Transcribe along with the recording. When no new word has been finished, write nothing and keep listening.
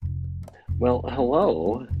Well,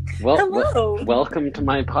 hello. Hello. Welcome to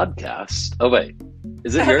my podcast. Oh, wait.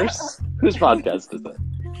 Is it yours? Whose podcast is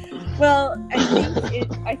it? Well,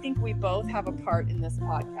 I think we both have a part in this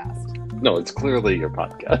podcast. No, it's clearly your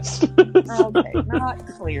podcast. Okay, not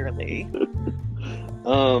clearly.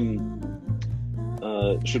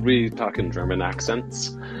 Should we talk in German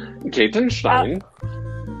accents? Katenstein.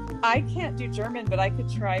 I can't do German, but I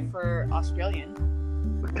could try for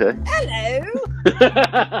Australian. Okay. Hello.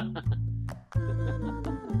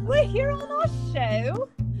 We're here on our show.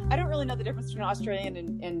 I don't really know the difference between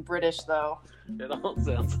Australian and British, though. It all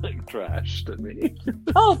sounds like trash to me.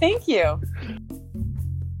 Oh, thank you.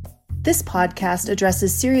 This podcast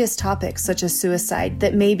addresses serious topics such as suicide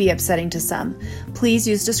that may be upsetting to some. Please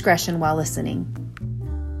use discretion while listening.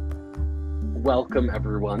 Welcome,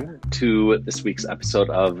 everyone, to this week's episode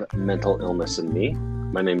of Mental Illness and Me.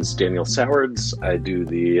 My name is Daniel Sowards. I do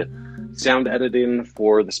the sound editing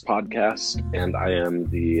for this podcast, and I am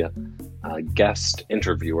the guest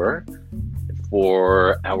interviewer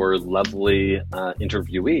for our lovely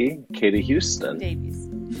interviewee, Katie Houston. Davies.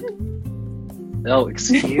 Oh,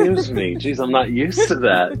 excuse me. Jeez, I'm not used to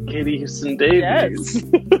that. Katie Houston Davies.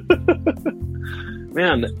 Yes.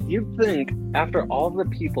 Man, you'd think after all the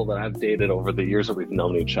people that I've dated over the years that we've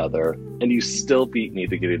known each other, and you still beat me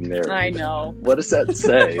to getting married. I know. What does that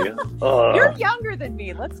say? You're younger than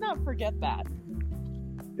me. Let's not forget that.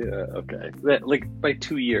 Yeah, okay. Like by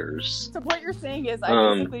 2 years. So what you're saying is I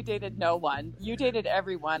basically dated no one. You dated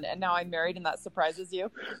everyone, and now I'm married, and that surprises you?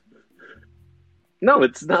 No,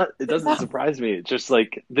 it's not. It doesn't surprise me. It's just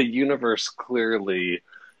like the universe clearly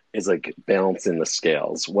is like balancing the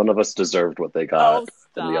scales. One of us deserved what they got,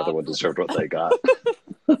 and the other one deserved what they got.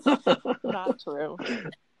 Not true.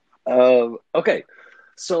 Okay,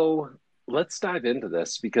 so let's dive into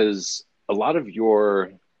this because a lot of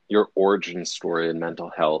your origin story in mental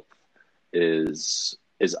health is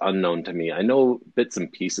unknown to me. I know bits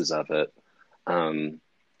and pieces of it,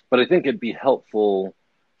 but I think it'd be helpful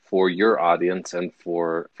for your audience and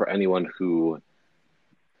for anyone who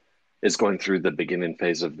is going through the beginning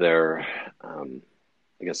phase of their, I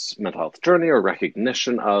guess, mental health journey or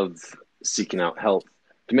recognition of seeking out help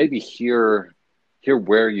to maybe hear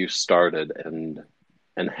where you started and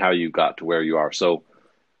how you got to where you are. So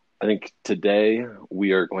I think today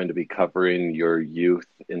we are going to be covering your youth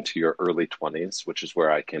into your early 20s, which is where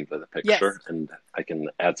I came to the picture, yes. And I can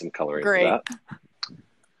add some coloring to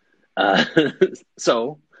that.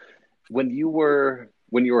 So when you were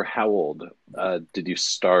how old did you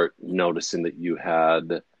start noticing that you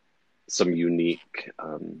had some unique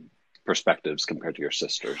perspectives compared to your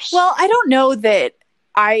sisters? Well, I don't know that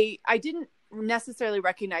I didn't necessarily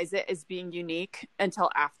recognize it as being unique until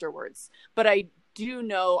afterwards, but I do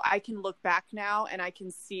know I can look back now and I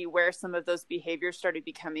can see where some of those behaviors started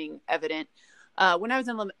becoming evident. When I was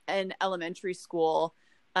in elementary school,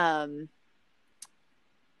 I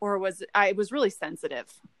was really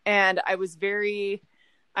sensitive, and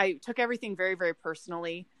I took everything very, very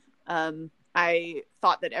personally. I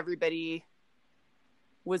thought that everybody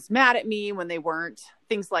was mad at me when they weren't,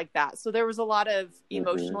 things like that. So there was a lot of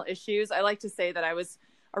emotional issues. I like to say that I was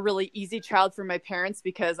a really easy child for my parents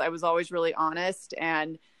because I was always really honest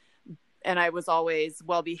and I was always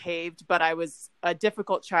well behaved, but I was a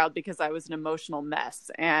difficult child because I was an emotional mess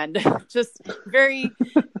and just very,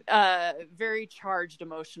 very charged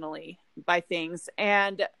emotionally by things.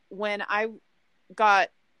 And when I got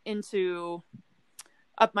into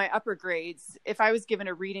my upper grades, if I was given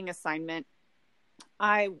a reading assignment,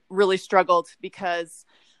 I really struggled because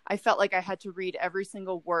I felt like I had to read every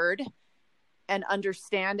single word and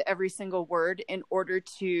understand every single word in order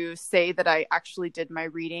to say that I actually did my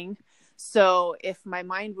reading. So if my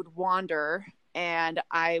mind would wander and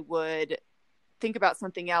I would think about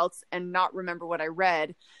something else and not remember what I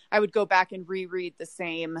read, I would go back and reread the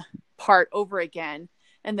same part over again.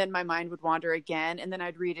 And then my mind would wander again, and then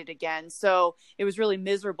I'd read it again. So it was really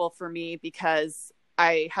miserable for me because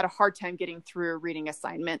I had a hard time getting through reading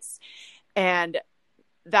assignments. And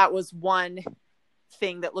that was one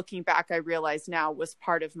thing that looking back, I realize now was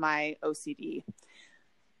part of my OCD.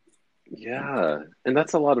 Yeah. And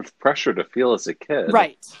that's a lot of pressure to feel as a kid.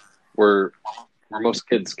 Right. Where most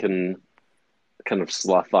kids can kind of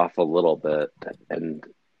slough off a little bit and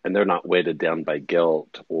they're not weighted down by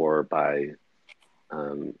guilt or by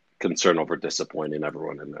concern over disappointing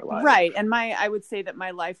everyone in their life. Right. And I would say that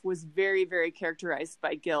my life was very, very characterized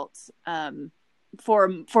by guilt for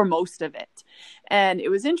most of it. And it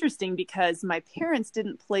was interesting because my parents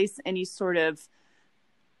didn't place any sort of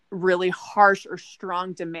really harsh or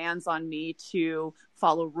strong demands on me to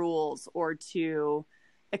follow rules or to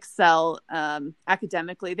excel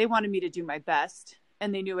academically. They wanted me to do my best,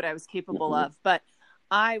 and they knew what I was capable of. But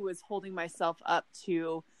I was holding myself up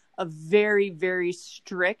to a very, very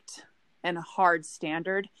strict and hard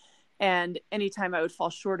standard. And anytime I would fall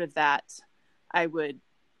short of that, I would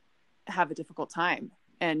have a difficult time,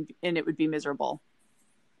 and it would be miserable.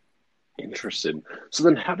 Interesting. So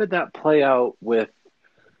then how did that play out with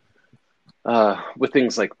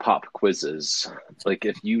things like pop quizzes? Like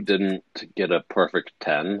if you didn't get a perfect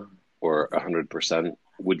 10 or 100%,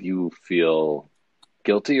 would you feel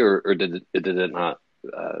guilty, or did it not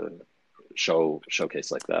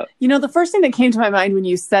showcase like that? You know, the first thing that came to my mind when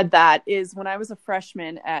you said that is when I was a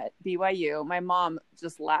freshman at BYU. My mom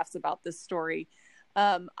just laughs about this story.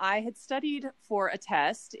 I had studied for a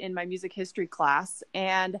test in my music history class,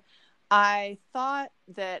 and I thought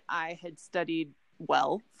that I had studied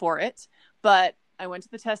well for it, but I went to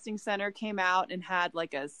the testing center, came out and had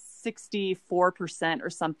like a 64% or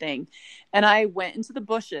something. And I went into the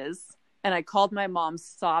bushes and I called my mom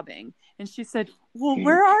sobbing, and she said, well,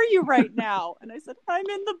 where are you right now? And I said, I'm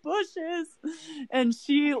in the bushes. And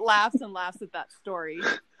she laughs and laughs at that story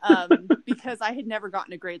because I had never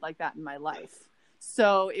gotten a grade like that in my life.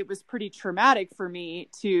 So it was pretty traumatic for me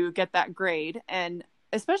to get that grade, and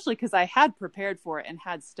especially because I had prepared for it and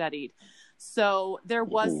had studied. So there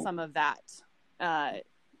was some of that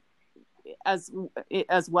as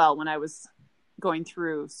well when I was going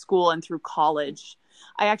through school and through college.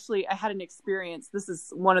 I had an experience. This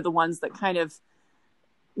is one of the ones that kind of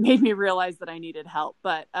made me realize that I needed help.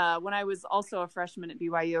 But when I was also a freshman at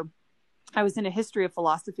BYU, I was in a history of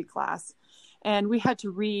philosophy class, and we had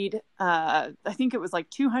to read, I think it was like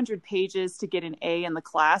 200 pages to get an A in the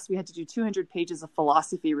class. We had to do 200 pages of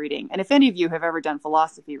philosophy reading. And if any of you have ever done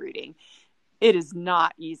philosophy reading, it is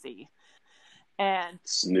not easy. And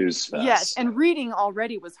snooze fest. Yes. And reading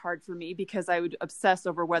already was hard for me because I would obsess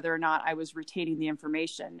over whether or not I was retaining the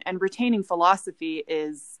information. And retaining philosophy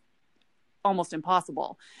is almost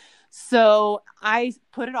impossible. So I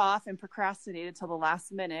put it off and procrastinated till the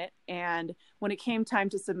last minute. And when it came time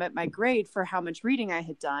to submit my grade for how much reading I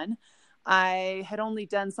had done, I had only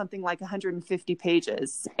done something like 150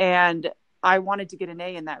 pages. And I wanted to get an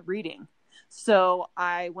A in that reading. So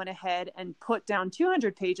I went ahead and put down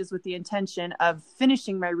 200 pages with the intention of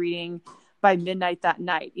finishing my reading by midnight that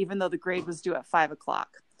night, even though the grade was due at 5:00.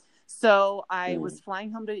 So I was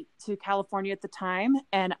flying home to California at the time,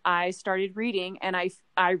 and I started reading, and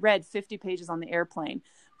I read 50 pages on the airplane.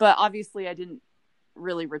 But obviously I didn't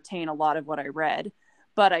really retain a lot of what I read,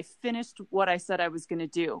 but I finished what I said I was going to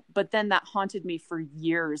do. But then that haunted me for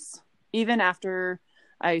years. Even after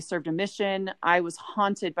I served a mission, I was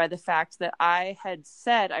haunted by the fact that I had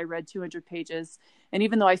said I read 200 pages. And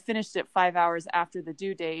even though I finished it 5 hours after the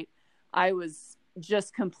due date, I was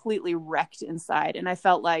just completely wrecked inside. And I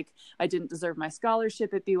felt like I didn't deserve my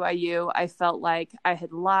scholarship at BYU. I felt like I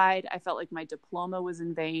had lied. I felt like my diploma was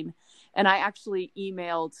in vain. And I actually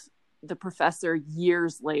emailed the professor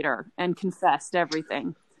years later and confessed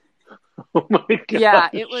everything. Oh my God. Yeah,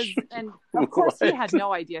 it was. And of course, he had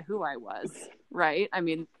no idea who I was, right? I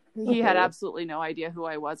mean, he had absolutely no idea who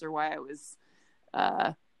I was or why I was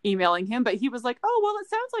emailing him. But he was like, oh, well, it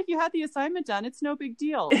sounds like you had the assignment done. It's no big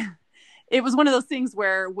deal. It was one of those things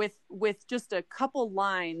where with just a couple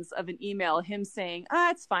lines of an email, him saying,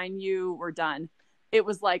 it's fine, you were done. It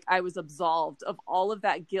was like I was absolved of all of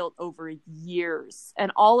that guilt over years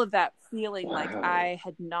and all of that feeling like I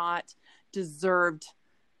had not deserved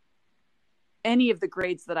any of the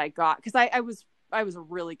grades that I got, because I was a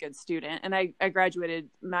really good student, and I graduated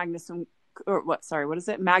magna cum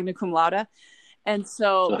laude, and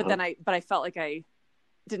so but I felt like I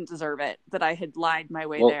didn't deserve it, that I had lied my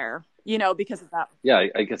way there, because of that. Yeah,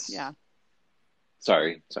 I guess. Yeah.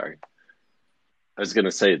 Sorry. I was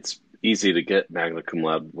gonna say it's easy to get magna cum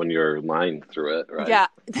laude when you're lying through it, right? Yeah.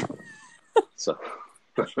 So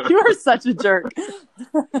you are such a jerk.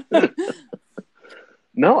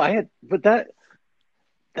 No, but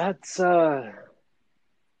that's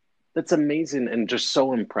amazing and just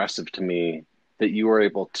so impressive to me that you were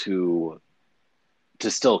able to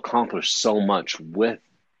still accomplish so much with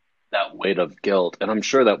that weight of guilt. And I'm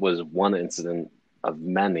sure that was one incident of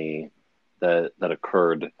many that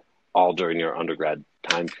occurred all during your undergrad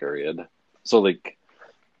time period. So like,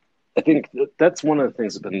 I think that's one of the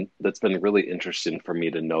things that's been really interesting for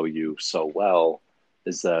me to know you so well,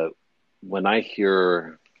 is that when I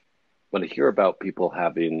hear about people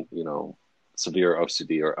having, severe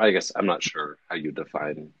OCD, or I guess I'm not sure how you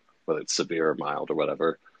define whether it's severe or mild or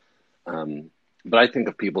whatever. But I think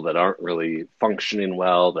of people that aren't really functioning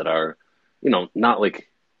well, that are, not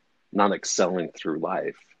excelling through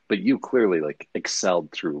life, but you clearly like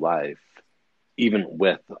excelled through life, even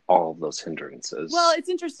with all of those hindrances. Well, it's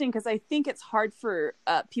interesting because I think it's hard for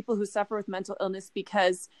people who suffer with mental illness,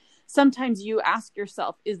 because sometimes you ask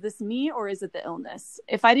yourself, is this me or is it the illness?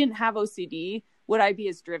 If I didn't have OCD, would I be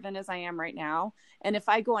as driven as I am right now? And if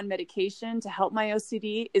I go on medication to help my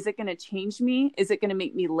OCD, is it going to change me? Is it going to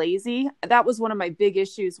make me lazy? That was one of my big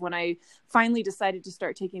issues when I finally decided to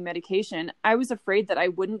start taking medication. I was afraid that I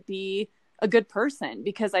wouldn't be a good person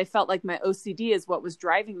because I felt like my OCD is what was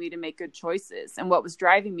driving me to make good choices and what was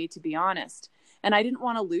driving me to be honest. And I didn't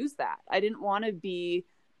want to lose that. I didn't want to be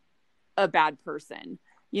a bad person,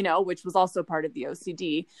 which was also part of the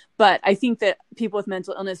OCD. But I think that people with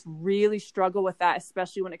mental illness really struggle with that,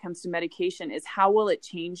 especially when it comes to medication, is how will it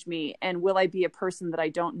change me? And will I be a person that I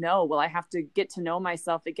don't know? Will I have to get to know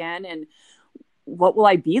myself again? And what will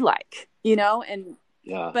I be like, And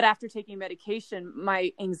yeah. But after taking medication,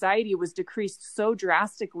 my anxiety was decreased so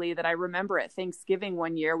drastically that I remember at Thanksgiving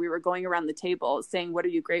one year, we were going around the table saying, what are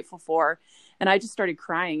you grateful for? And I just started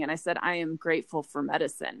crying. And I said, I am grateful for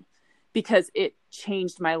medicine, because it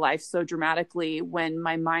changed my life so dramatically when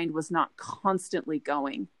my mind was not constantly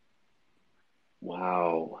going.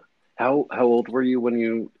 Wow. How old were you when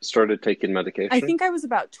you started taking medication? I think I was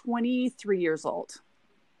about 23 years old.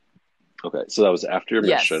 Okay. So that was after your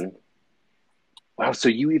Yes. mission. Wow. So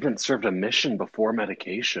you even served a mission before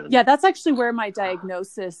medication. Yeah, that's actually where my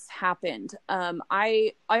diagnosis happened.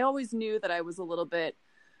 I always knew that I was a little bit,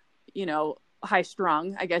 high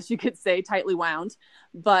strung, I guess you could say, tightly wound.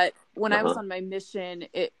 But when I was on my mission,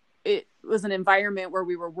 it was an environment where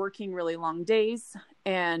we were working really long days,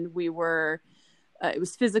 and it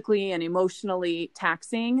was physically and emotionally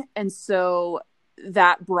taxing. And so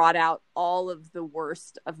that brought out all of the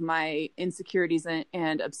worst of my insecurities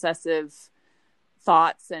and obsessive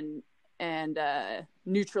thoughts and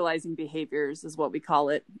neutralizing behaviors is what we call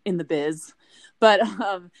it in the biz. But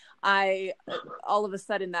I all of a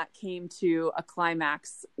sudden that came to a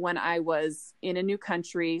climax when I was in a new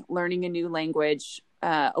country, learning a new language,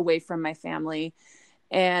 away from my family.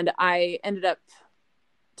 And I ended up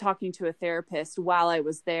talking to a therapist while I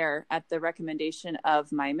was there at the recommendation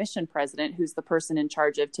of my mission president, who's the person in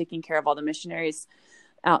charge of taking care of all the missionaries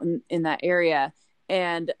out in that area.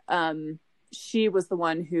 And she was the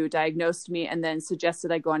one who diagnosed me and then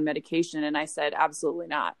suggested I go on medication. And I said, absolutely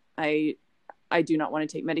not. I do not want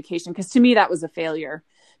to take medication, because to me, that was a failure.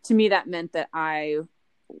 To me, that meant that there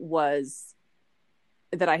was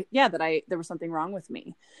something wrong with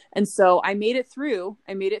me. And so I made it through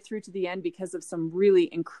to the end because of some really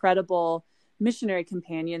incredible missionary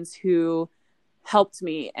companions who helped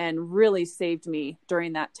me and really saved me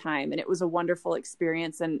during that time. And it was a wonderful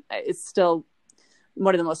experience. And it's still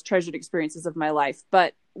one of the most treasured experiences of my life.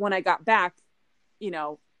 But when I got back, it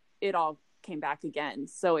all came back again.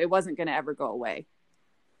 So it wasn't going to ever go away.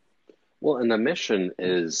 Well, and the mission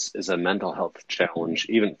is a mental health challenge,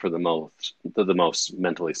 even for the most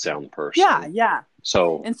mentally sound person. Yeah.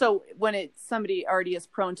 So when somebody already is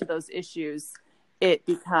prone to those issues, it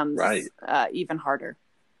becomes even harder.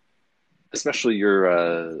 Especially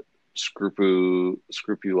your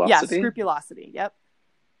scrupulosity. Yeah, scrupulosity. Yep.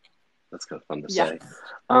 That's kind of fun to say.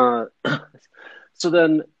 So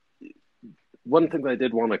then, one thing that I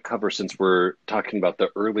did want to cover, since we're talking about the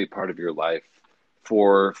early part of your life,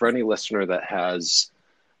 for any listener that has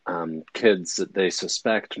kids that they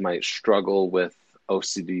suspect might struggle with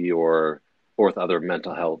OCD or with other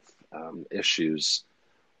mental health issues,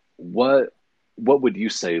 what would you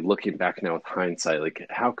say, looking back now with hindsight, like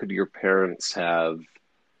how could your parents have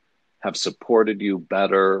supported you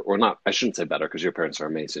better, or not? I shouldn't say better, because your parents are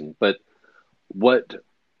amazing, but what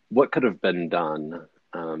could have been done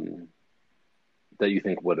that you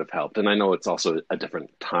think would have helped? And I know it's also a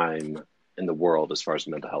different time in the world as far as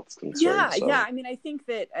mental health is concerned. Yeah. I mean, I think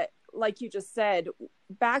that, like you just said,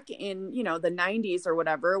 back in, the 90s or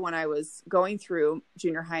whatever, when I was going through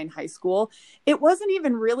junior high and high school, it wasn't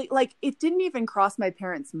even really it didn't even cross my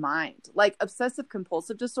parents' mind. Like, obsessive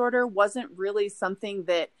compulsive disorder wasn't really something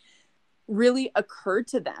that really occurred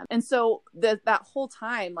to them. And so that whole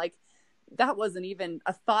time, that wasn't even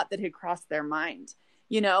a thought that had crossed their mind,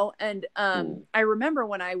 And I remember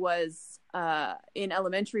when I was in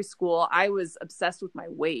elementary school, I was obsessed with my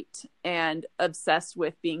weight and obsessed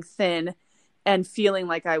with being thin and feeling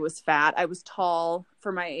like I was fat. I was tall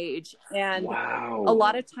for my age. And a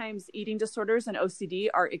lot of times eating disorders and OCD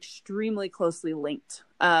are extremely closely linked.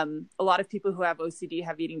 A lot of people who have OCD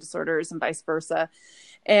have eating disorders and vice versa.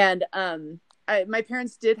 And my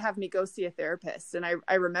parents did have me go see a therapist. And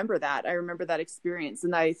I remember that. I remember that experience.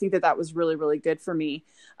 And I think that was really, really good for me.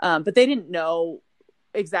 But they didn't know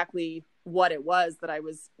exactly what it was that I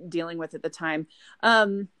was dealing with at the time.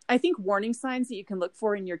 I think warning signs that you can look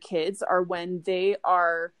for in your kids are when they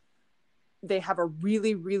have a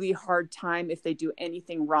really, really hard time if they do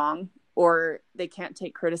anything wrong or they can't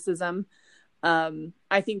take criticism.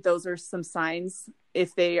 I think those are some signs.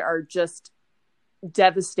 If they are just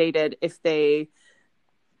devastated, if they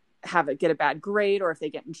get a bad grade or if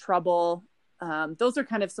they get in trouble, those are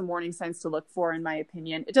kind of some warning signs to look for, in my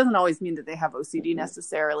opinion. It doesn't always mean that they have OCD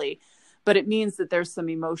necessarily, but it means that there's some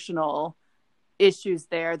emotional issues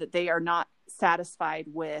there, that they are not satisfied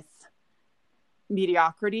with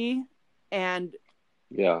mediocrity. And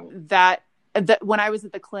that when I was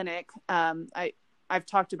at the clinic, I've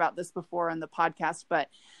talked about this before on the podcast, but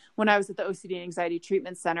when I was at the OCD and Anxiety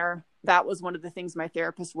Treatment Center, that was one of the things my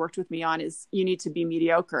therapist worked with me on, is you need to be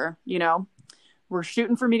mediocre. You know, we're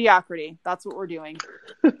shooting for mediocrity. That's what we're doing.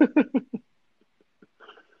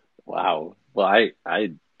 Wow. Well,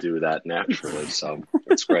 I do that naturally, so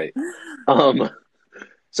it's great.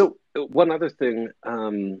 So one other thing,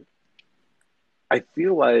 I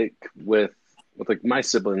feel like with like my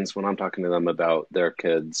siblings, when I'm talking to them about their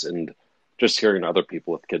kids and just hearing other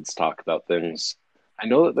people with kids talk about things, I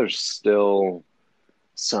know that there's still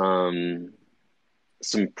some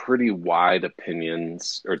pretty wide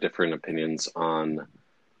opinions or different opinions on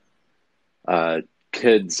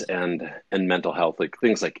kids and mental health, like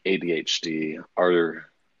things like ADHD.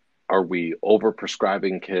 Are we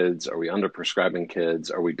over-prescribing kids? Are we under-prescribing kids?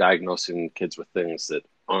 Are we diagnosing kids with things that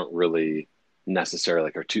aren't really necessary?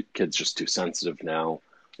 Like, are kids just too sensitive now?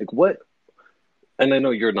 Like what? And I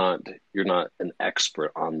know you're not an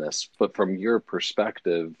expert on this, but from your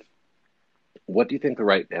perspective, what do you think the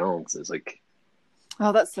right balance is? Like,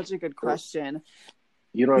 oh, that's such a good question.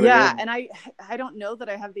 You know what I mean? And I don't know that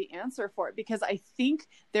I have the answer for it, because I think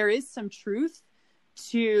there is some truth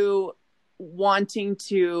to wanting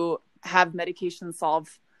to have medication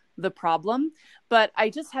solve the problem. But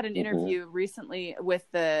I just had an interview recently with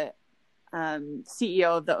the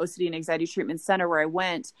CEO of the OCD and Anxiety Treatment Center where I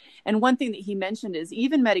went. And one thing that he mentioned is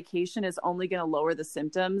even medication is only going to lower the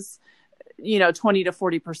symptoms, 20 to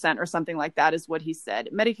 40% or something like that is what he said.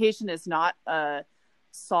 Medication is not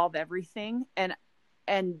solve everything.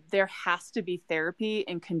 And there has to be therapy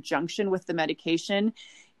in conjunction with the medication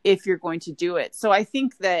if you're going to do it. So I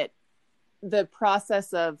think that the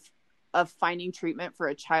process of finding treatment for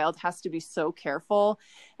a child has to be so careful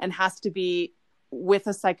and has to be with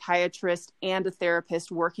a psychiatrist and a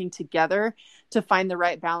therapist working together to find the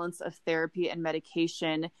right balance of therapy and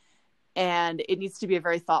medication. And it needs to be a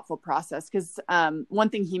very thoughtful process, because one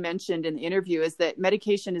thing he mentioned in the interview is that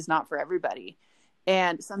medication is not for everybody.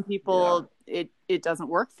 And some people, it doesn't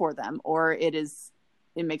work for them, or it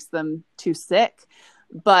makes them too sick.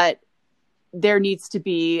 But there needs to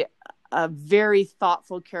be a very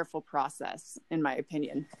thoughtful, careful process, in my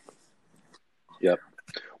opinion. Yep.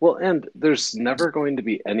 Well, and there's never going to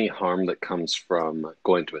be any harm that comes from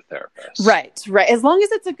going to a therapist. Right. As long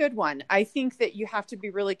as it's a good one. I think that you have to be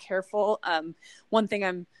really careful. One thing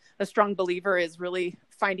I'm a strong believer is really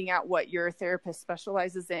finding out what your therapist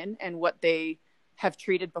specializes in and what they have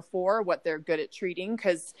treated before, what they're good at treating,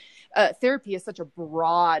 because therapy is such a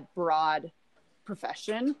broad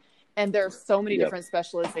profession. And there are so many different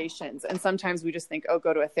specializations. And sometimes we just think, oh,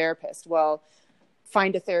 go to a therapist. Well,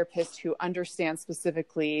 find a therapist who understands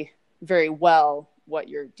specifically very well what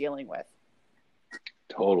you're dealing with.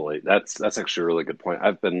 Totally. That's actually a really good point.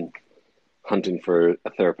 I've been hunting for a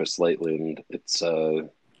therapist lately, and it's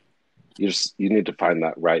you need to find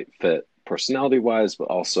that right fit personality wise, but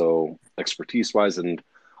also expertise wise, and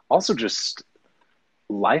also just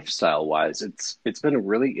lifestyle wise. It's been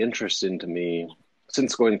really interesting to me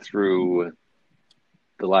since going through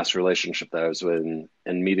the last relationship that I was in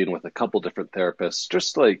and meeting with a couple different therapists,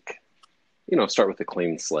 just like, start with a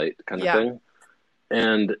clean slate kind of thing.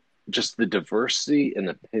 And just the diversity in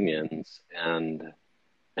opinions and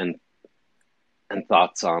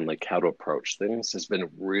thoughts on like how to approach things has been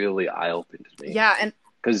really eye-opening to me. Yeah. And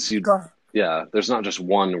because there's not just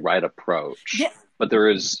one right approach, but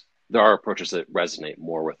there are approaches that resonate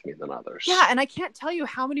more with me than others. Yeah. And I can't tell you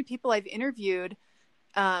how many people I've interviewed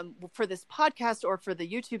for this podcast or for the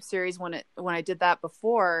YouTube series when I did that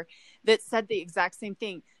before, that said the exact same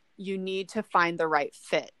thing. You need to find the right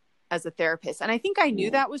fit as a therapist. And I think I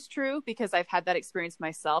knew that was true because I've had that experience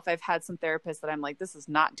myself. I've had some therapists that I'm like, this is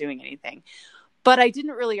not doing anything, but I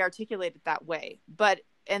didn't really articulate it that way.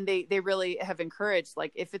 And they really have encouraged,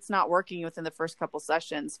 like, if it's not working within the first couple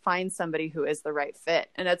sessions, find somebody who is the right fit.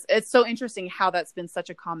 And it's so interesting how that's been such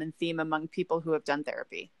a common theme among people who have done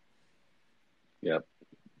therapy. Yep.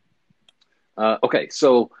 Okay,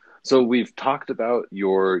 so So we've talked about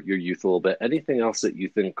your youth a little bit. Anything else that you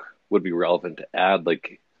think would be relevant to add?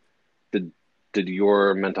 Like, did did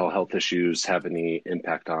your mental health issues have any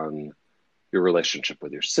impact on your relationship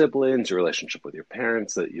with your siblings, your relationship with your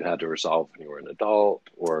parents that you had to resolve when you were an adult,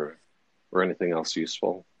 or anything else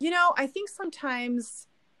useful? I think sometimes,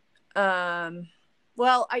 um,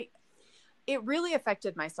 well, it really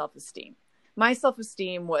affected my self-esteem. My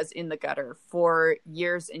self-esteem was in the gutter for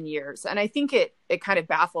years and years. And I think it kind of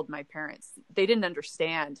baffled my parents. They didn't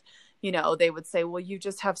understand. They would say, well, you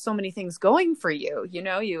just have so many things going for you.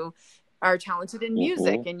 You are talented in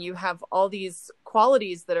music Hmm. and you have all these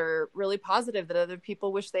qualities that are really positive that other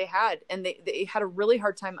people wish they had. And they had a really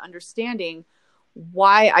hard time understanding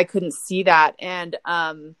why I couldn't see that. And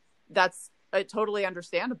that's totally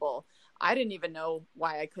understandable. I didn't even know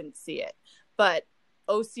why I couldn't see it. But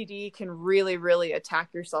OCD can really, really attack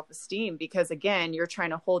your self-esteem because, again, you're trying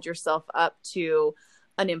to hold yourself up to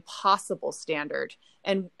an impossible standard.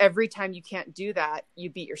 And every time you can't do that,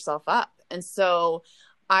 you beat yourself up. And so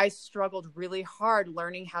I struggled really hard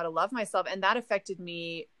learning how to love myself. And that affected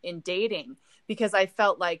me in dating because I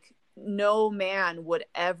felt like no man would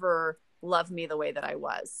ever love me the way that I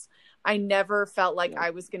was. I never felt like Yeah. I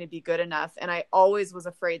was going to be good enough. And I always was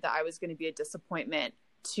afraid that I was going to be a disappointment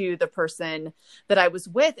to the person that I was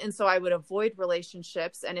with. And so I would avoid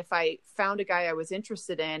relationships. And if I found a guy I was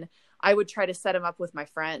interested in, I would try to set him up with my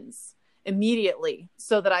friends immediately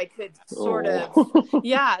so that I could sort of, Oh.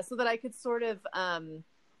 yeah, so that I could sort of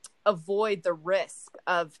avoid the risk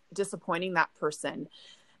of disappointing that person.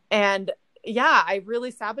 And yeah, I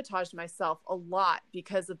really sabotaged myself a lot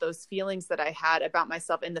because of those feelings that I had about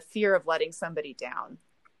myself and the fear of letting somebody down.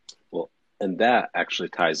 Well, and that actually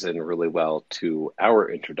ties in really well to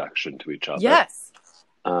our introduction to each other. Yes.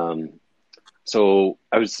 Um, so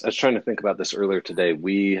I was trying to think about this earlier today.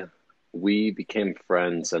 We became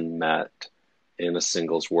friends and met in a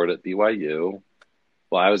singles ward at BYU.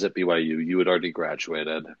 Well, I was at BYU. You had already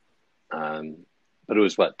graduated. But it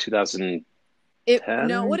was what, 2010?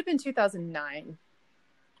 No, it would have been 2009.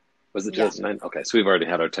 Was it Yeah. 2009? Okay, so we've already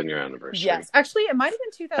had our 10-year anniversary. Yes. Actually, it might have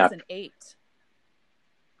been 2008.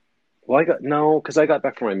 Well, because I got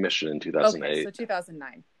back from my mission in Okay, 2008. so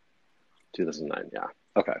 2009. 2009, yeah.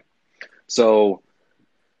 Okay. So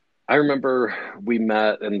I remember we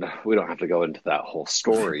met, and we don't have to go into that whole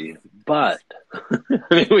story, but I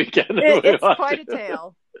mean, we can. It's quite a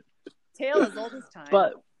tale. Tale as old as time.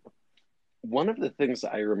 But one of the things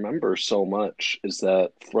I remember so much is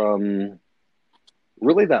that from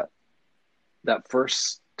really that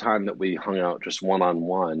first time that we hung out just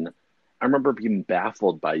one-on-one, I remember being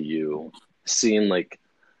baffled by you, seeing like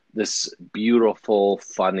this beautiful,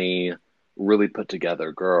 funny, really put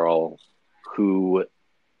together girl who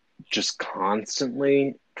just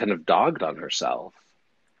constantly kind of dogged on herself.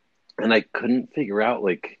 And I couldn't figure out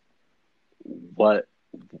like what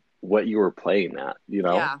you were playing at,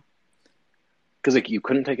 Yeah. Because like you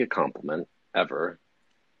couldn't take a compliment ever.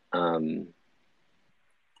 And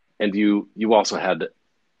you also had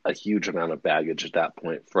a huge amount of baggage at that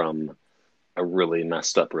point from a really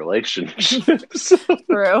messed up relationship. So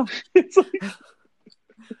True. it's like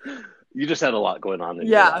you just had a lot going on in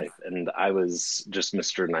your Yeah. life, and I was just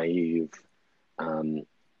Mr. Naive,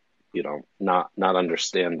 not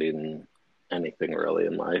understanding anything really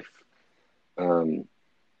in life. But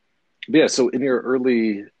yeah, so in your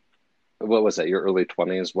early, what was that? Your early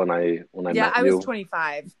 20s when I Yeah, met I you? was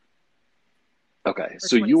 25 Okay, or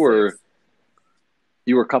so 26.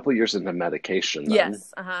 you were a couple years into medication then.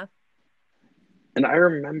 Yes. Uh-huh. And I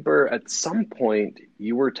remember at some point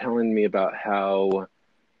you were telling me about how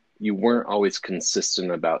you weren't always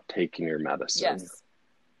consistent about taking your medicine. Yes.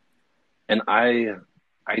 And I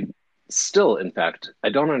still, in fact, I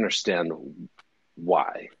don't understand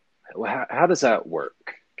why. How does that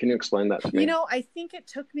work? Can you explain that to me? I think it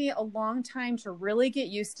took me a long time to really get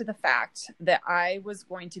used to the fact that I was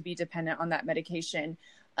going to be dependent on that medication.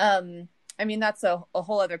 I mean, that's a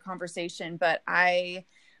whole other conversation, but I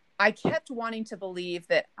kept wanting to believe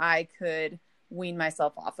that I could wean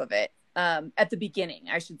myself off of it. At the beginning,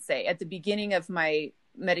 I should say, at the beginning of my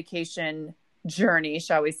medication journey,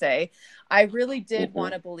 shall we say, I really did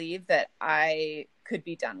want to believe that I could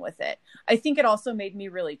be done with it. I think it also made me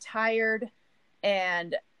really tired,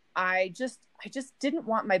 and I just didn't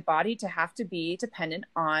want my body to have to be dependent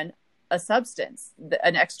on a substance,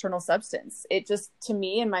 an external substance. It just, to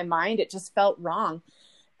me, in my mind, it just felt wrong.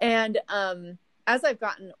 And as I've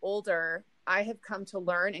gotten older, I have come to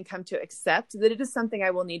learn and come to accept that it is something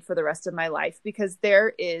I will need for the rest of my life, because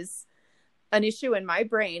there is an issue in my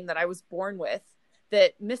brain that I was born with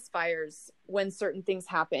that misfires when certain things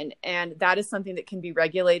happen. And that is something that can be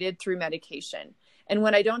regulated through medication. And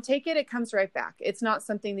when I don't take it, it comes right back. It's not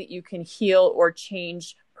something that you can heal or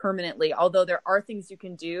change permanently, although there are things you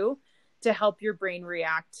can do to help your brain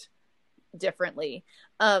react differently.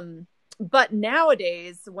 But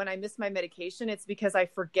nowadays, when I miss my medication, it's because I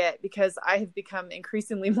forget, because I have become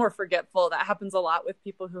increasingly more forgetful. That happens a lot with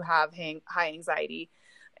people who have high anxiety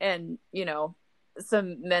and, you know,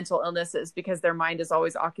 some mental illnesses, because their mind is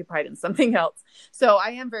always occupied in something else. So I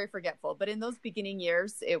am very forgetful. But in those beginning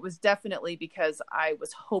years, it was definitely because I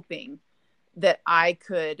was hoping that I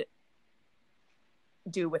could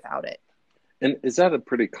do without it. And is that a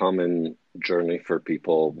pretty common journey for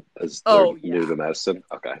people as they're new to medicine?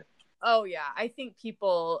 Okay. Oh, yeah. I think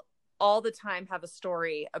people all the time have a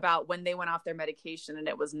story about when they went off their medication and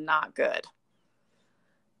it was not good.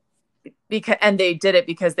 And they did it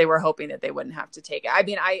because they were hoping that they wouldn't have to take it. I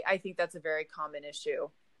mean, I think that's a very common issue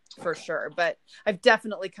for sure. But I've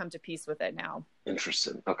definitely come to peace with it now.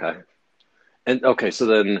 Interesting. Okay. And okay, so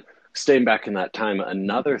then staying back in that time,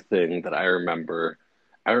 another thing that I remember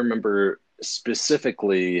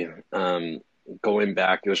specifically going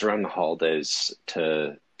back, it was around the holidays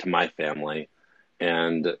to my family,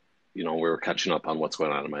 and you know, we were catching up on what's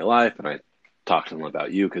going on in my life, and I talked to them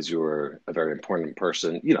about you because you were a very important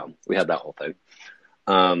person. You know, we had that whole thing.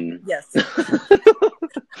 Yes.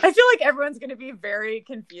 I feel like everyone's going to be very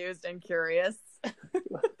confused and curious.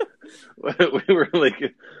 We were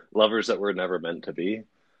like lovers that were never meant to be,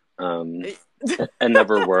 and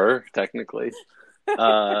never were technically.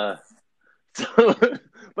 But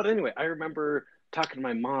anyway, I remember talking to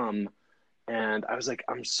my mom, and I was like,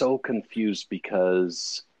 I'm so confused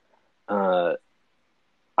because I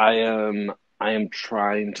am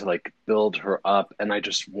trying to like build her up, and I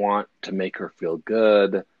just want to make her feel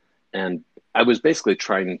good. And I was basically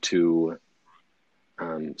trying to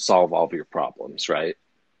solve all of your problems, right?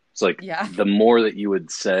 It's like, the more that you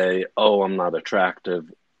would say, oh, I'm not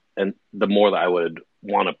attractive, and the more that I would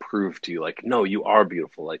want to prove to you, like, no, you are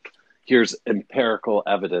beautiful. Like, here's empirical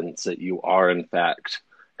evidence that you are, in fact,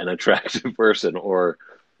 an attractive person, or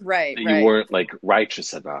that you weren't like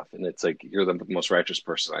righteous enough. And it's like, you're the most righteous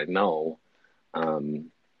person I know.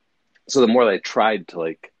 So the more that I tried to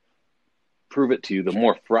like prove it to you, the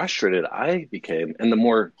more frustrated I became, and the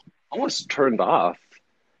more almost turned off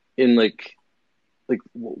in like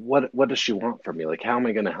what does she want from me? Like, how am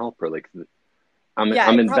I going to help her? Like, I'm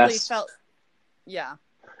invested.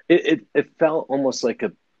 It felt almost like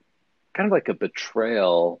a kind of like a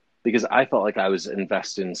betrayal, because I felt like I was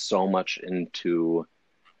investing so much into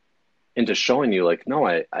showing you like, no,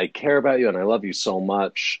 I care about you and I love you so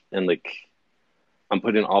much, and like I'm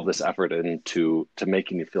putting all this effort into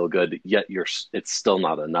making you feel good, yet it's still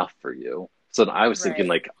not enough for you. So I was thinking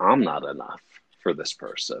like, I'm not enough for this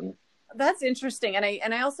person. That's interesting. And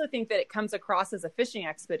I also think that it comes across as a fishing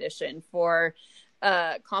expedition for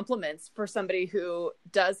compliments for somebody who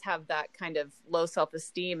does have that kind of low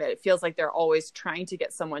self-esteem. It feels like they're always trying to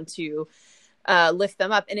get someone to lift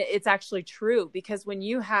them up. And it's actually true, because when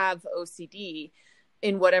you have OCD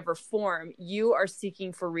in whatever form, you are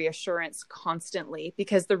seeking for reassurance constantly,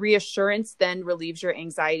 because the reassurance then relieves your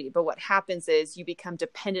anxiety. But what happens is you become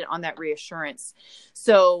dependent on that reassurance.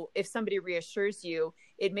 So if somebody reassures you,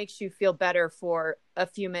 it makes you feel better for a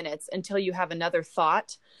few minutes until you have another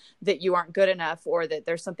thought that you aren't good enough, or that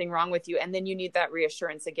there's something wrong with you. And then you need that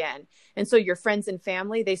reassurance again. And so your friends and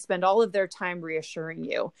family, they spend all of their time reassuring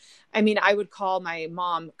you. I mean, I would call my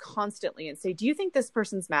mom constantly and say, do you think this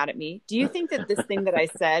person's mad at me? Do you think that this thing that I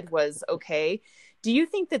said was okay? Do you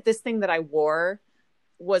think that this thing that I wore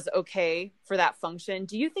was okay for that function?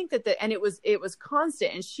 Do you think that and it was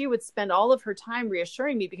constant. And she would spend all of her time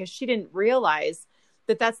reassuring me, because she didn't realize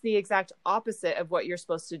that that's the exact opposite of what you're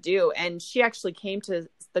supposed to do. And she actually came to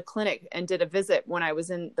the clinic and did a visit when I was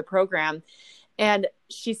in the program. And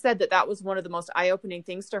she said that was one of the most eye-opening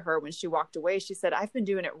things to her when she walked away. She said, I've been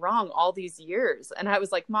doing it wrong all these years. And I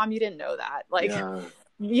was like, Mom, you didn't know that. Like,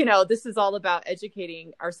 you know, this is all about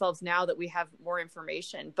educating ourselves now that we have more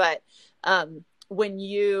information. But when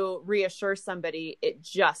you reassure somebody, it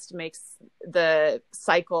just makes the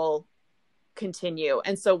cycle continue.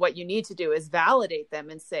 And so what you need to do is validate them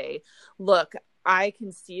and say, look, I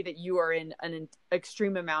can see that you are in an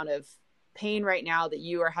extreme amount of pain right now, that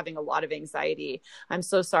you are having a lot of anxiety. I'm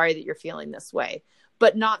so sorry that you're feeling this way.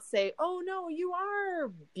 But not say, oh no, you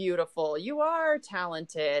are beautiful, you are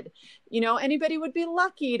talented, you know, anybody would be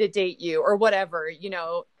lucky to date you, or whatever, you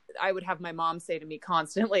know. I would have my mom say to me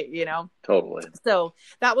constantly, you know. Totally. So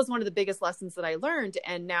that was one of the biggest lessons that I learned.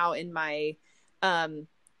 And now in my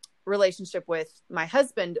relationship with my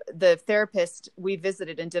husband, the therapist we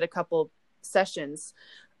visited and did a couple sessions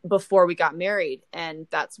before we got married. And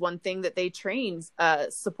that's one thing that they train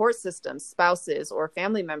support systems, spouses or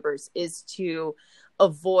family members, is to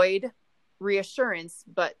avoid reassurance,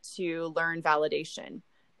 but to learn validation.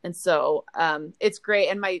 And so it's great.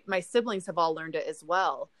 And my siblings have all learned it as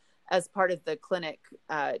well as part of the clinic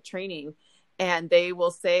training. And they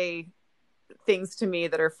will say things to me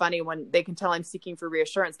that are funny when they can tell I'm seeking for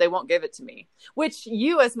reassurance. They won't give it to me, which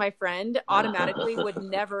you, as my friend, automatically would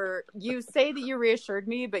never. You say that you reassured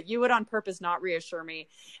me, but you would on purpose not reassure me.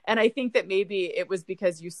 And I think that maybe it was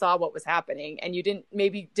because you saw what was happening and you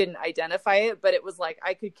didn't identify it, but it was like,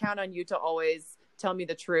 I could count on you to always tell me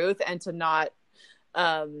the truth and to not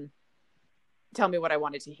tell me what I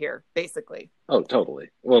wanted to hear, basically. Oh, totally.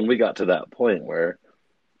 Well, and we got to that point where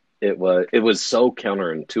it was so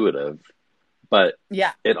counterintuitive, but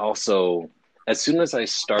yeah, it also, as soon as I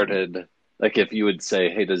started, like if you would say,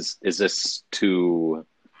 hey, is this too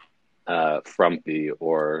frumpy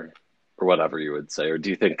or whatever you would say, or do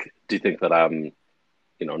you think that I'm,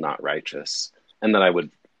 not righteous? And then I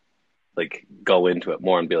would like go into it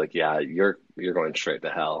more and be like, yeah, you're going straight to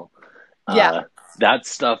hell. Yeah. That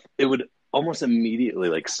stuff, it would almost immediately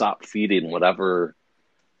like stop feeding whatever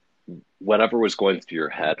was going through your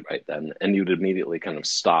head right then, and you'd immediately kind of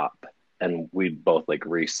stop, and we'd both like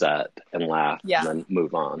reset and laugh and then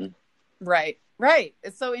move on. Right.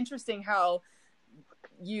 It's so interesting how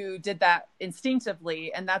you did that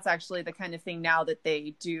instinctively, and that's actually the kind of thing now that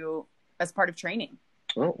they do as part of training.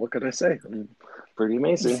 Well, what could I say? I'm pretty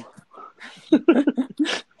amazing.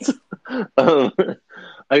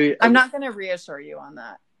 I'm not going to reassure you on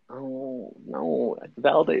that. Oh no,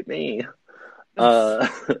 validate me.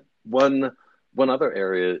 One other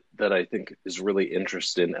area that I think is really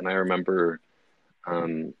interesting, and I remember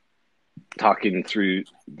talking through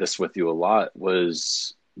this with you a lot,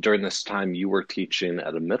 was during this time you were teaching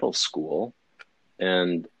at a middle school,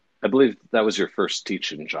 and I believe that was your first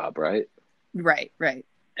teaching job, right? Right.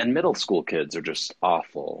 And middle school kids are just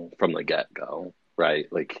awful from the get-go, right?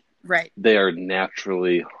 Like, right. They are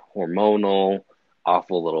naturally hormonal,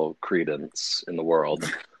 awful little credence in the world.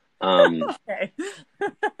 Okay.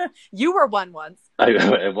 You were one once.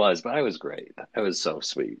 It was, but I was great. I was so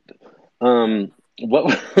sweet. What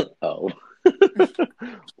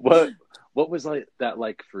was that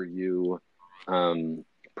like for you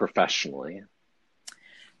professionally?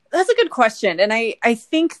 That's a good question. And I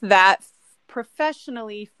think that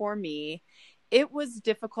professionally for me, it was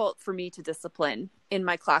difficult for me to discipline in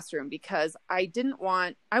my classroom because I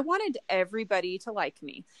wanted everybody to like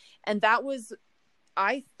me. And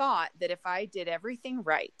I thought that if I did everything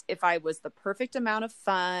right, if I was the perfect amount of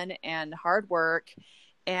fun and hard work,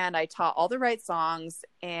 and I taught all the right songs,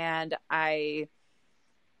 and I,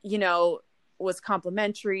 was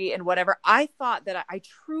complimentary and whatever, I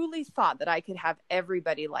truly thought that I could have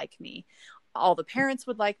everybody like me. All the parents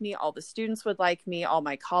would like me, all the students would like me, all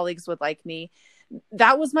my colleagues would like me.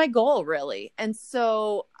 That was my goal, really. And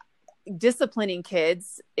so disciplining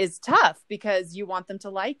kids is tough because you want them to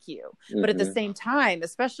like you. Mm-hmm. But at the same time,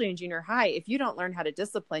 especially in junior high, if you don't learn how to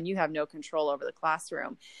discipline, you have no control over the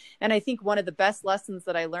classroom. And I think one of the best lessons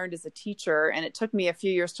that I learned as a teacher, and it took me a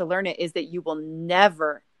few years to learn it, is that you will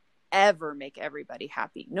never, ever make everybody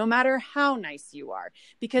happy, no matter how nice you are,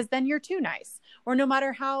 because then you're too nice, or no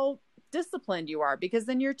matter how disciplined you are, because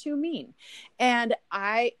then you're too mean. And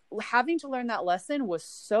having to learn that lesson was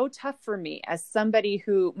so tough for me as somebody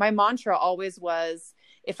who, my mantra always was,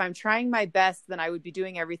 if I'm trying my best, then I would be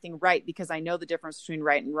doing everything right because I know the difference between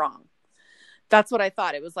right and wrong. That's what I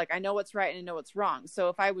thought. It was like, I know what's right and I know what's wrong. So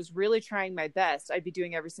if I was really trying my best, I'd be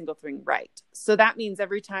doing every single thing right. So that means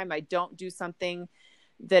every time I don't do something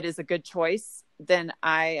that is a good choice, then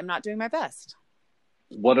I am not doing my best.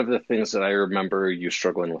 One of the things that I remember you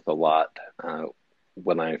struggling with a lot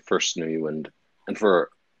when I first knew you, and for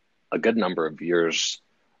a good number of years,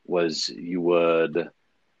 was you would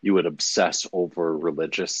obsess over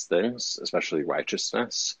religious things, especially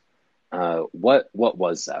righteousness. What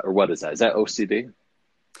was that, or what is that? Is that OCD?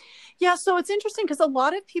 Yeah, so it's interesting because a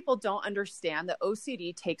lot of people don't understand that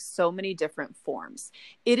OCD takes so many different forms.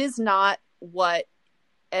 It is not what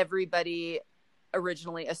everybody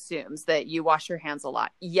originally assumes, that you wash your hands a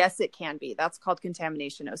lot. Yes, it can be. That's called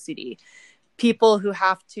contamination OCD. People who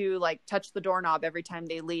have to like touch the doorknob every time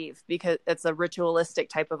they leave because it's a ritualistic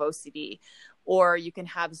type of OCD. Or you can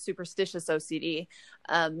have superstitious OCD.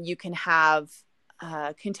 You can have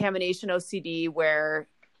contamination OCD where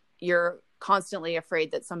you're constantly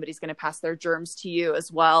afraid that somebody's going to pass their germs to you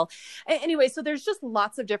as well. Anyway, so there's just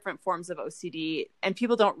lots of different forms of OCD, and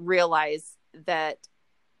people don't realize that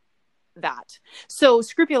that. So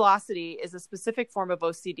scrupulosity is a specific form of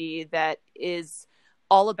OCD that is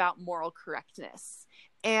all about moral correctness.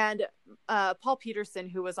 And Paul Peterson,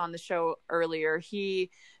 who was on the show earlier, he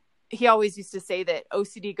always used to say that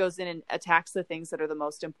OCD goes in and attacks the things that are the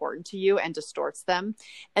most important to you and distorts them.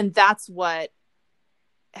 And that's what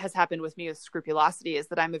has happened with me with scrupulosity, is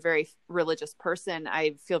that I'm a very religious person.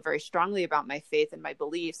 I feel very strongly about my faith and my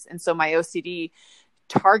beliefs. And so my OCD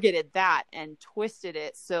targeted that and twisted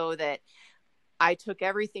it so that I took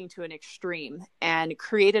everything to an extreme and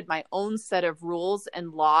created my own set of rules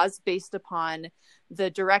and laws based upon the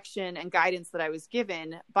direction and guidance that I was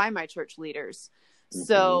given by my church leaders. Mm-hmm.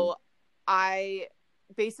 So I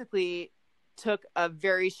basically took a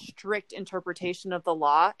very strict interpretation of the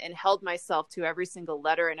law and held myself to every single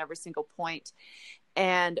letter and every single point.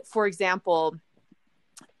 And for example,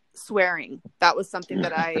 swearing, that was something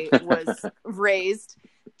that I was raised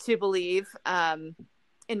to believe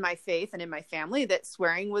in my faith and in my family, that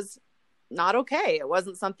swearing was not okay. It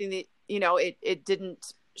wasn't something that, it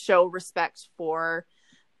didn't show respect for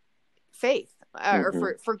faith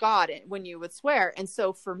or for God when you would swear. And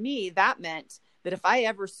so for me, that meant that if I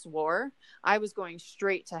ever swore, I was going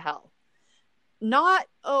straight to hell. Not,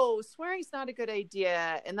 swearing's not a good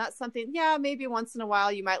idea. And that's something, maybe once in a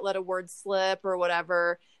while you might let a word slip or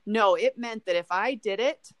whatever. No, it meant that if I did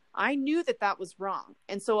it, I knew that that was wrong.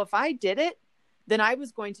 And so if I did it, then I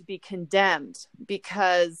was going to be condemned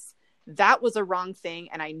because that was a wrong thing.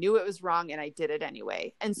 And I knew it was wrong and I did it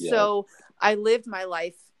anyway. And so I lived my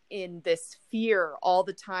life in this fear all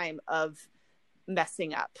the time of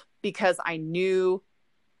messing up because I knew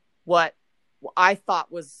what I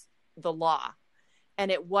thought was the law.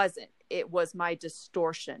 And it wasn't. It was my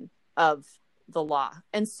distortion of the law.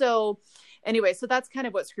 And so anyway, so that's kind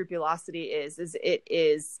of what scrupulosity is it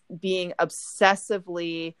is being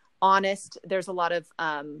obsessively honest. There's a lot of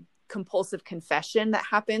compulsive confession that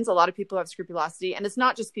happens. A lot of people have scrupulosity, and it's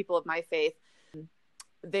not just people of my faith.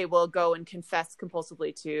 They will go and confess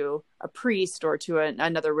compulsively to a priest or to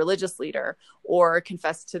another religious leader, or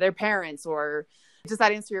confess to their parents. Or does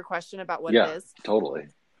that answer your question about what it is? Totally.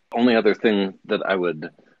 Only other thing that I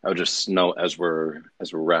would just note as we're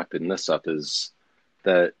wrapping this up is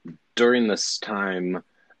that during this time,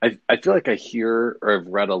 I feel like I hear or I've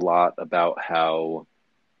read a lot about how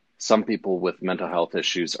some people with mental health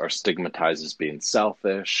issues are stigmatized as being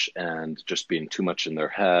selfish and just being too much in their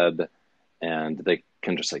head, and they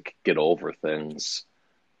can just get over things.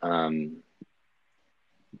 But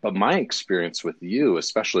my experience with you,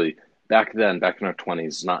 especially back then, back in our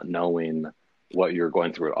 20s, not knowing what you're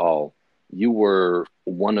going through at all, you were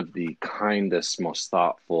one of the kindest, most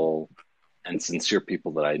thoughtful and sincere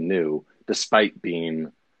people that I knew, despite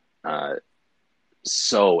being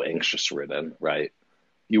so anxious ridden, right?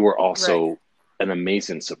 You were also an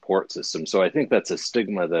amazing support system. So I think that's a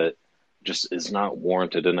stigma that just is not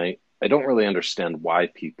warranted. And I don't really understand why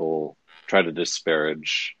people try to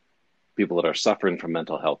disparage people that are suffering from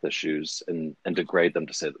mental health issues and degrade them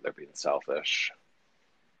to say that they're being selfish.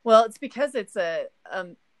 Well, it's because it's a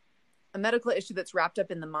medical issue that's wrapped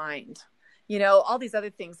up in the mind. All these other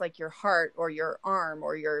things like your heart or your arm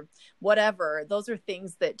or your whatever, those are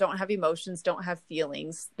things that don't have emotions, don't have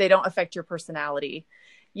feelings. They don't affect your personality,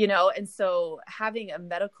 and so having a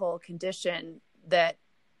medical condition that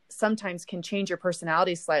sometimes can change your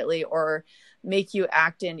personality slightly or make you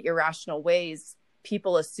act in irrational ways,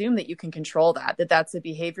 people assume that you can control that's a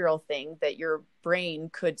behavioral thing that your brain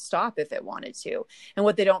could stop if it wanted to. And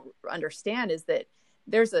what they don't understand is that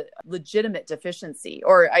there's a legitimate deficiency,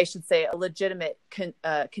 or I should say a legitimate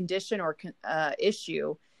condition or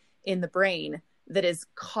issue in the brain that is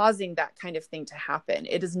causing that kind of thing to happen.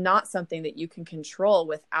 It is not something that you can control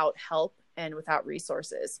without help and without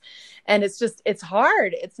resources. And it's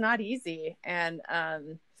hard. It's not easy. And,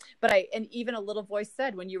 but even a little voice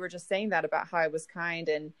said, when you were just saying that about how I was kind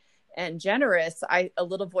and generous, a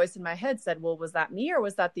little voice in my head said, well, was that me or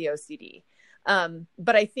was that the OCD?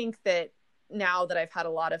 But I think that now that I've had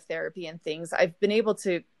a lot of therapy and things, I've been able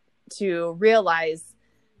to realize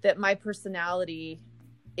that my personality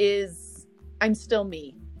I'm still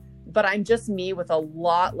me, but I'm just me with a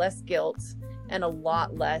lot less guilt and a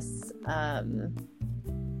lot less, and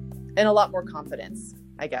a lot more confidence,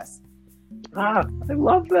 I guess. I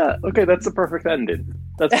love that. Okay, that's the perfect ending.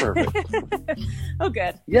 That's perfect. Oh,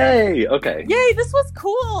 good. Yay. Okay. Yay. This was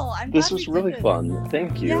cool. This was really fun.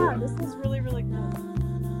 Thank you. Yeah, this was really, really cool.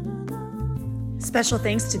 Special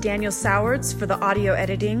thanks to Daniel Sowards for the audio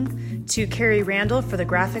editing, to Carrie Randall for the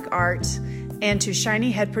graphic art, and to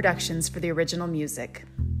Shiny Head Productions for the original music.